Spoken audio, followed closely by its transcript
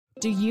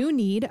Do you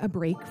need a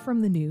break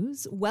from the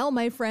news? Well,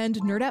 my friend,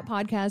 Nerdette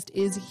Podcast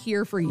is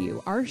here for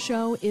you. Our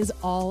show is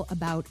all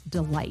about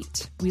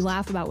delight. We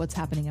laugh about what's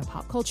happening in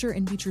pop culture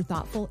and feature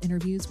thoughtful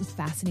interviews with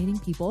fascinating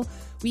people.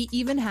 We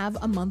even have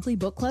a monthly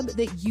book club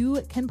that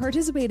you can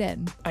participate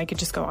in. I could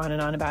just go on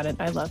and on about it.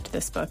 I loved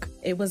this book.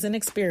 It was an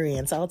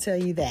experience, I'll tell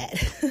you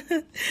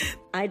that.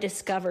 I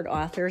discovered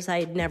authors I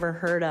had never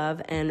heard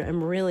of, and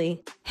I'm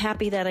really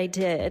happy that I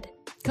did.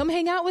 Come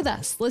hang out with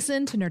us.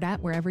 Listen to Nerdette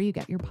wherever you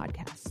get your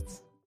podcasts.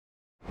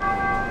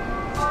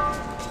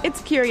 It's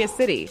Curious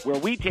City, where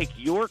we take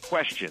your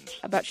questions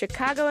about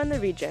Chicago and the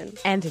region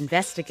and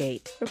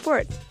investigate,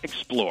 report,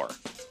 explore.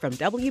 From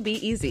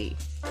WBEZ.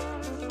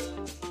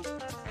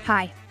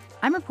 Hi,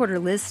 I'm reporter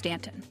Liz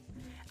Stanton.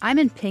 I'm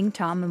in Ping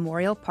Tom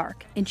Memorial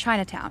Park in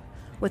Chinatown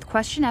with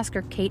question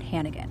asker Kate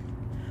Hannigan.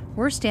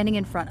 We're standing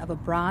in front of a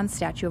bronze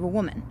statue of a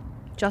woman,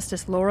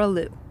 Justice Laura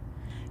Liu.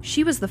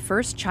 She was the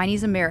first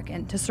Chinese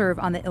American to serve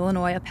on the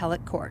Illinois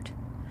Appellate Court.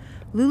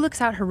 Liu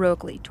looks out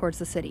heroically towards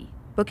the city,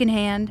 book in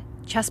hand,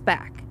 chest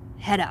back,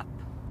 head up.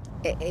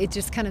 It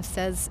just kind of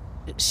says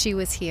she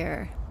was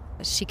here.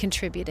 She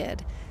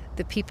contributed.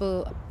 The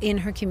people in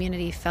her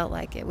community felt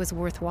like it was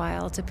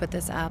worthwhile to put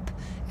this up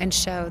and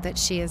show that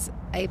she is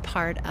a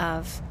part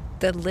of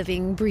the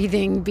living,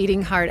 breathing,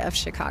 beating heart of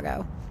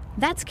Chicago.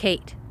 That's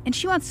Kate, and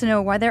she wants to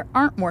know why there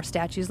aren't more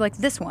statues like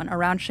this one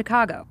around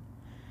Chicago.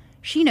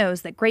 She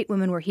knows that great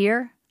women were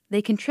here,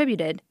 they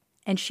contributed,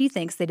 and she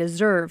thinks they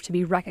deserve to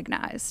be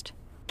recognized.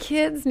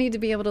 Kids need to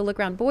be able to look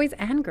around, boys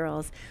and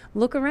girls,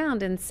 look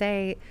around and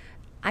say,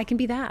 I can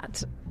be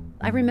that.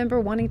 I remember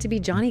wanting to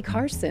be Johnny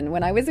Carson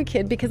when I was a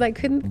kid because I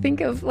couldn't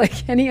think of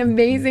any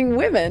amazing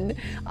women,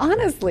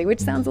 honestly, which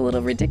sounds a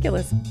little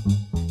ridiculous.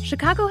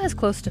 Chicago has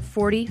close to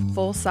 40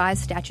 full-size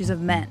statues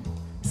of men,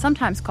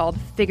 sometimes called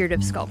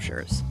figurative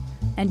sculptures,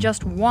 and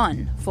just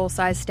one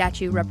full-size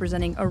statue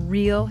representing a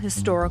real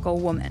historical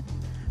woman,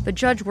 the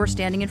judge we're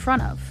standing in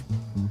front of.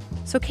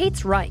 So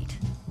Kate's right,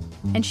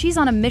 and she's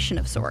on a mission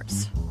of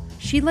sorts.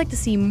 She'd like to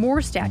see more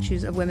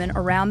statues of women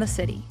around the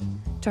city.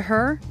 To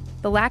her,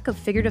 the lack of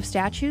figurative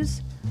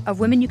statues, of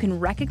women you can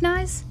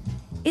recognize,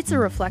 it's a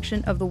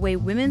reflection of the way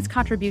women's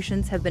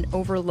contributions have been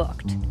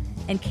overlooked,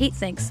 and Kate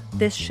thinks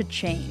this should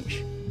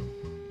change.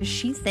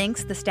 She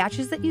thinks the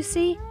statues that you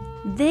see,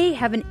 they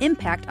have an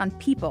impact on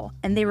people,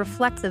 and they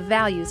reflect the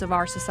values of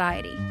our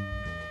society.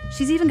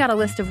 She's even got a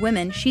list of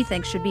women she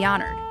thinks should be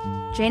honored.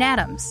 Jane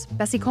Addams,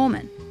 Bessie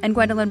Coleman, and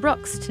Gwendolyn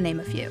Brooks, to name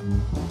a few.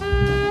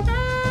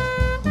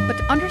 But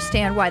to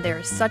understand why there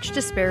is such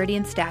disparity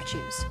in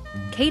statues,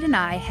 Kate and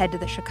I head to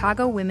the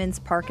Chicago Women's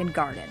Park and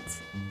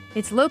Gardens.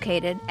 It's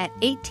located at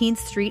 18th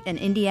Street and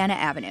Indiana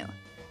Avenue.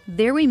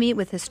 There we meet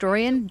with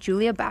historian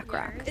Julia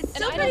Bachrach. It's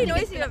still pretty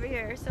noisy over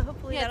here, so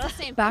hopefully that'll...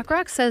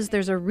 Bachrach says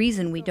there's a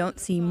reason we don't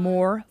see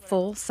more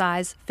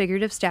full-size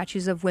figurative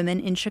statues of women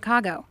in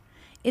Chicago.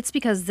 It's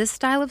because this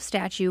style of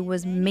statue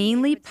was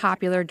mainly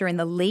popular during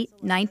the late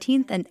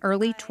 19th and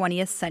early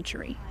 20th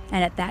century.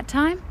 And at that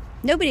time,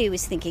 nobody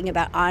was thinking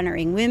about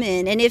honoring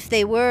women, and if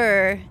they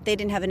were, they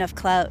didn't have enough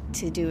clout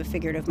to do a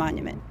figurative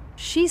monument.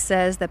 She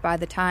says that by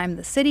the time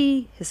the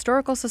city,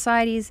 historical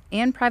societies,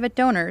 and private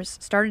donors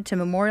started to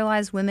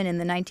memorialize women in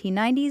the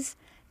 1990s,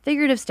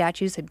 figurative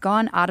statues had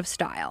gone out of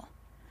style.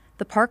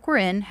 The park we're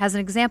in has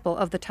an example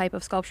of the type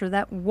of sculpture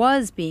that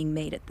was being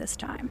made at this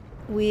time.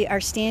 We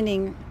are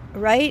standing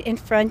right in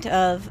front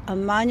of a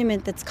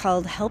monument that's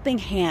called Helping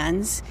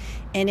Hands,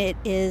 and it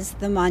is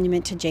the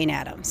monument to Jane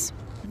Addams.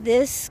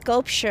 This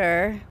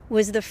sculpture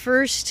was the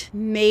first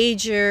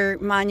major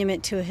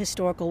monument to a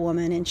historical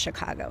woman in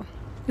Chicago.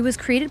 It was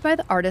created by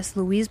the artist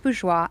Louise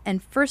Bourgeois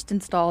and first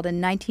installed in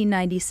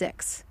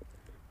 1996.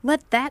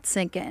 Let that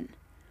sink in.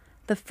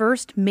 The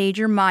first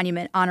major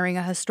monument honoring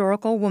a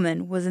historical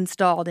woman was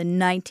installed in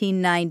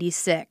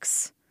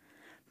 1996.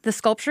 The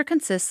sculpture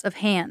consists of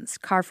hands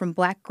carved from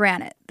black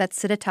granite that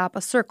sit atop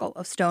a circle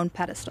of stone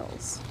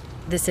pedestals.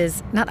 This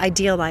is not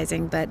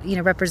idealizing, but,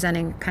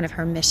 representing kind of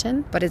her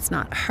mission, but it's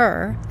not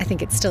her. I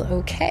think it's still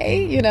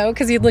okay,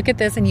 because you look at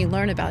this and you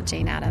learn about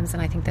Jane Addams,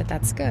 and I think that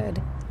that's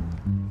good.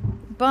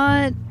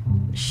 But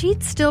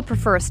she'd still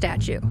prefer a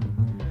statue.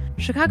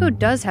 Chicago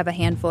does have a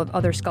handful of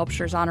other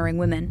sculptures honoring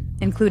women,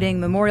 including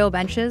memorial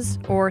benches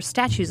or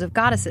statues of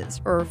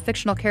goddesses or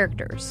fictional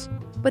characters.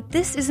 But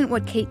this isn't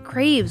what Kate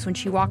craves when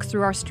she walks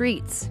through our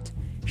streets.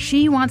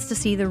 She wants to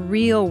see the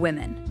real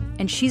women,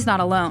 and she's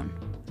not alone.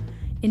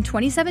 In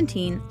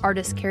 2017,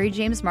 artist Carrie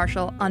James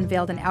Marshall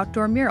unveiled an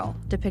outdoor mural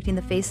depicting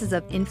the faces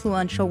of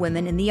influential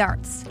women in the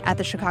arts at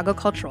the Chicago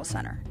Cultural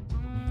Center.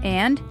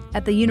 And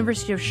at the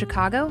University of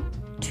Chicago,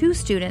 2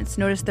 students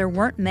noticed there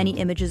weren't many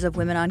images of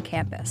women on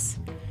campus.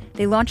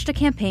 They launched a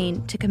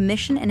campaign to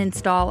commission and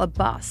install a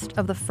bust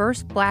of the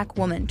first black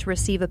woman to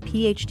receive a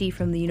PhD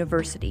from the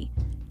university,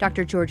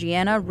 Dr.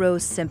 Georgiana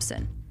Rose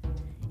Simpson.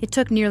 It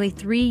took nearly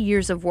 3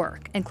 years of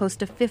work and close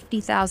to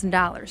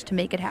 $50,000 to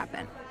make it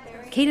happen.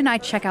 Kate and I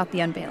check out the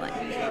unveiling.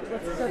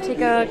 Let's go take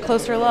a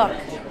closer look.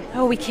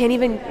 Oh, we can't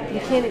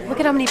look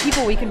at how many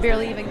people, we can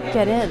barely even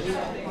get in.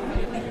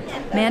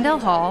 Mandel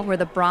Hall, where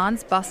the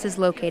bronze bust is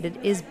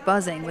located, is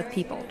buzzing with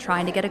people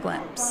trying to get a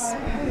glimpse.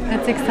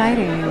 That's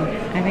exciting.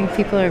 I think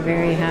people are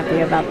very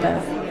happy about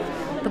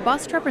this. The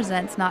bust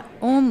represents not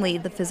only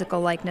the physical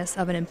likeness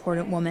of an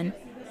important woman,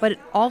 but it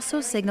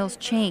also signals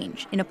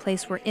change in a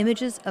place where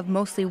images of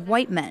mostly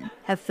white men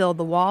have filled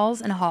the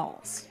walls and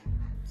halls.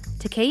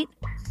 To Kate,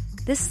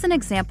 this is an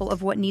example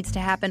of what needs to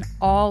happen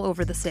all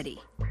over the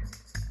city.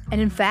 And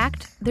in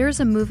fact, there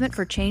is a movement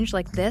for change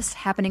like this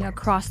happening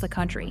across the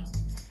country.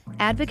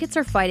 Advocates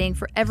are fighting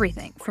for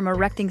everything from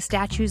erecting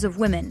statues of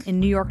women in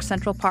New York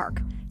Central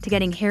Park to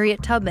getting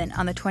Harriet Tubman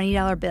on the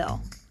 $20 bill.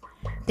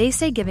 They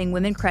say giving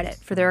women credit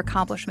for their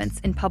accomplishments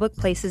in public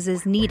places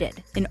is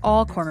needed in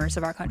all corners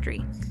of our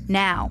country,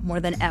 now more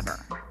than ever.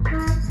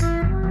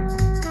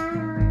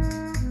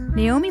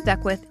 Naomi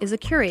Beckwith is a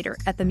curator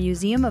at the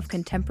Museum of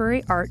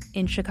Contemporary Art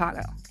in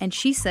Chicago, and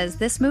she says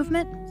this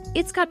movement,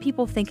 it's got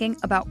people thinking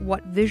about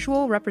what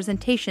visual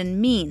representation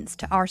means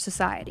to our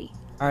society.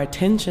 Our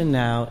attention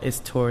now is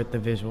toward the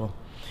visual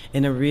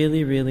in a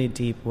really, really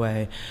deep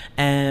way.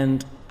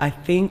 And I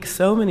think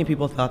so many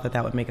people thought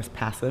that would make us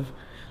passive.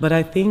 But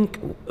I think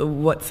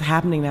what's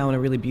happening now in a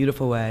really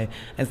beautiful way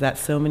is that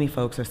so many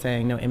folks are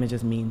saying, no,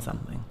 images mean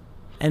something.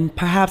 And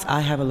perhaps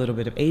I have a little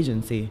bit of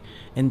agency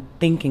in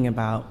thinking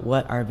about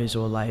what our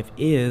visual life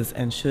is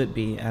and should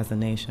be as a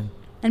nation.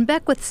 And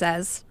Beckwith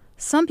says,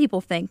 some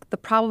people think the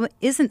problem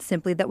isn't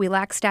simply that we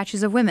lack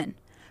statues of women,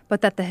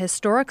 but that the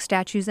historic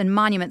statues and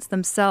monuments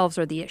themselves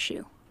are the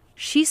issue.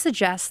 She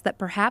suggests that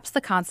perhaps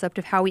the concept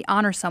of how we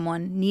honor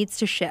someone needs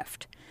to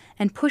shift,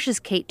 and pushes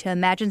Kate to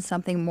imagine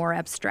something more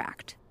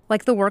abstract,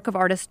 like the work of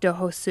artist Do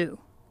Ho Suh.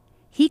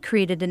 He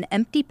created an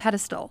empty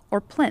pedestal,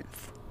 or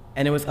plinth.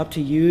 And it was up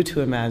to you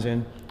to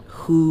imagine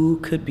who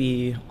could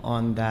be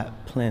on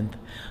that plinth.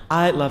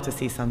 I'd love to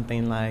see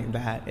something like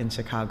that in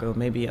Chicago,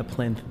 maybe a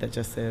plinth that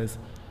just says,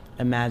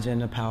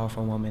 imagine a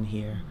powerful woman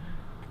here.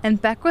 And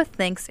Beckwith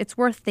thinks it's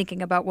worth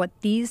thinking about what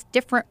these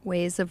different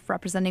ways of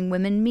representing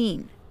women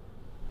mean.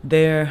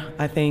 There,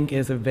 I think,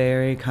 is a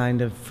very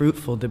kind of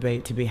fruitful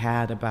debate to be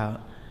had about,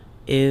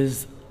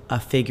 is a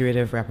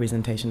figurative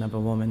representation of a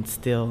woman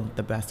still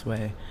the best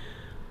way,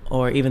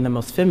 or even the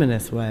most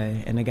feminist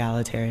way, an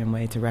egalitarian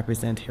way to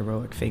represent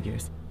heroic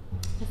figures?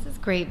 This is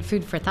great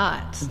food for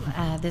thought.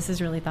 This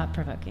is really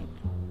thought-provoking.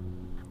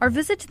 Our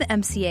visit to the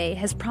MCA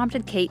has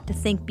prompted Kate to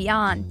think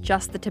beyond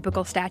just the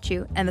typical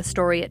statue and the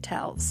story it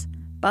tells.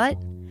 But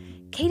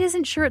Kate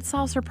isn't sure it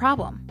solves her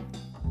problem.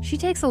 She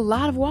takes a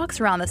lot of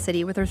walks around the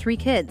city with her 3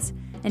 kids,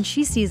 and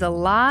she sees a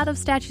lot of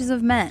statues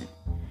of men.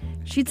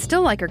 She'd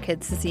still like her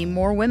kids to see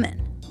more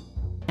women.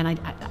 And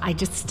I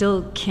just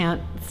still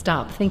can't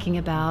stop thinking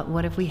about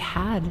what if we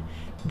had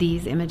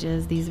these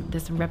images,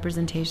 this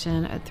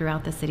representation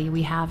throughout the city.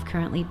 We have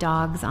currently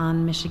dogs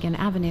on Michigan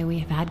Avenue. We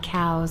have had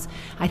cows.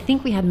 I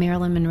think we had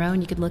Marilyn Monroe,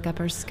 and you could look up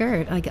her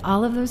skirt. Like,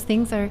 all of those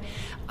things are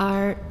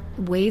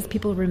ways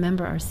people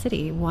remember our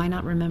city. Why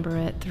not remember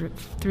it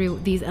through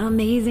these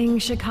amazing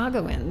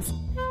Chicagoans?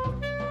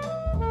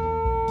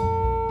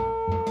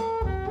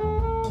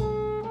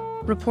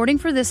 Reporting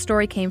for this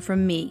story came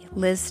from me,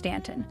 Liz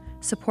Stanton.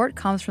 Support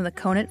comes from the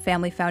Conant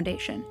Family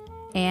Foundation.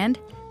 And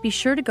be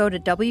sure to go to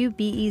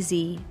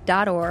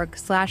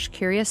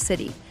wbez.org/Curious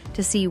City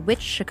to see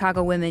which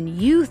Chicago women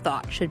you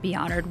thought should be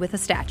honored with a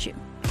statue.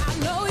 I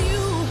know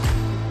you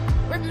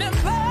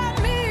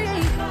remember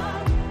me.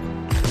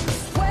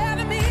 Swear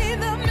to me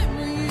the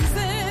memories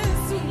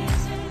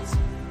is.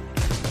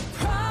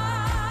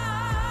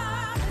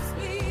 Promise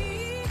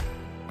me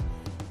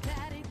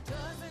that it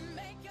doesn't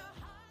make your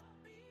heart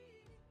beat.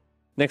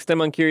 Next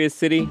time on Curious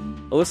City,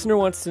 a listener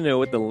wants to know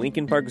what the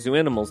Lincoln Park Zoo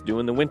animals do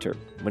in the winter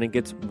when it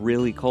gets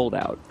really cold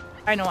out.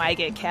 I know I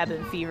get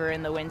cabin fever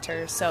in the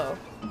winter, so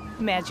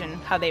imagine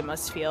how they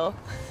must feel.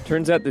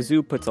 Turns out the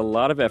zoo puts a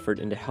lot of effort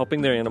into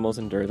helping their animals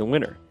endure the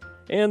winter.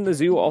 And the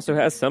zoo also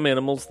has some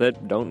animals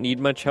that don't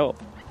need much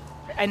help.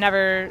 I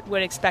never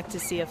would expect to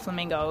see a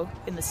flamingo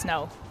in the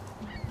snow.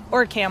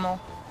 Or a camel.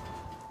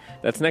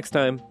 That's next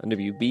time on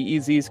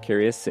WBEZ's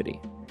Curious City.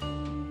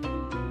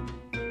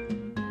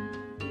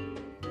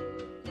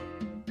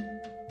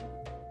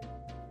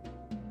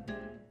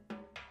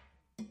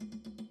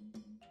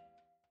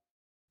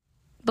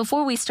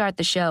 Before we start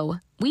the show,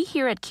 we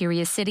here at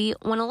Curious City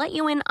want to let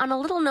you in on a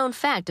little-known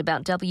fact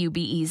about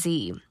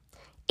WBEZ.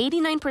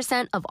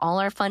 89% of all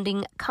our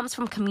funding comes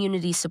from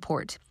community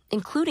support,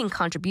 including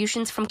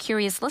contributions from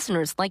curious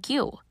listeners like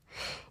you.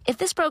 If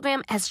this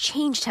program has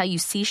changed how you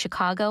see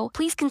Chicago,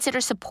 please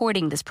consider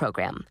supporting this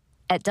program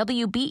at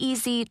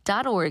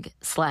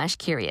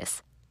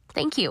wbez.org/curious.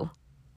 Thank you.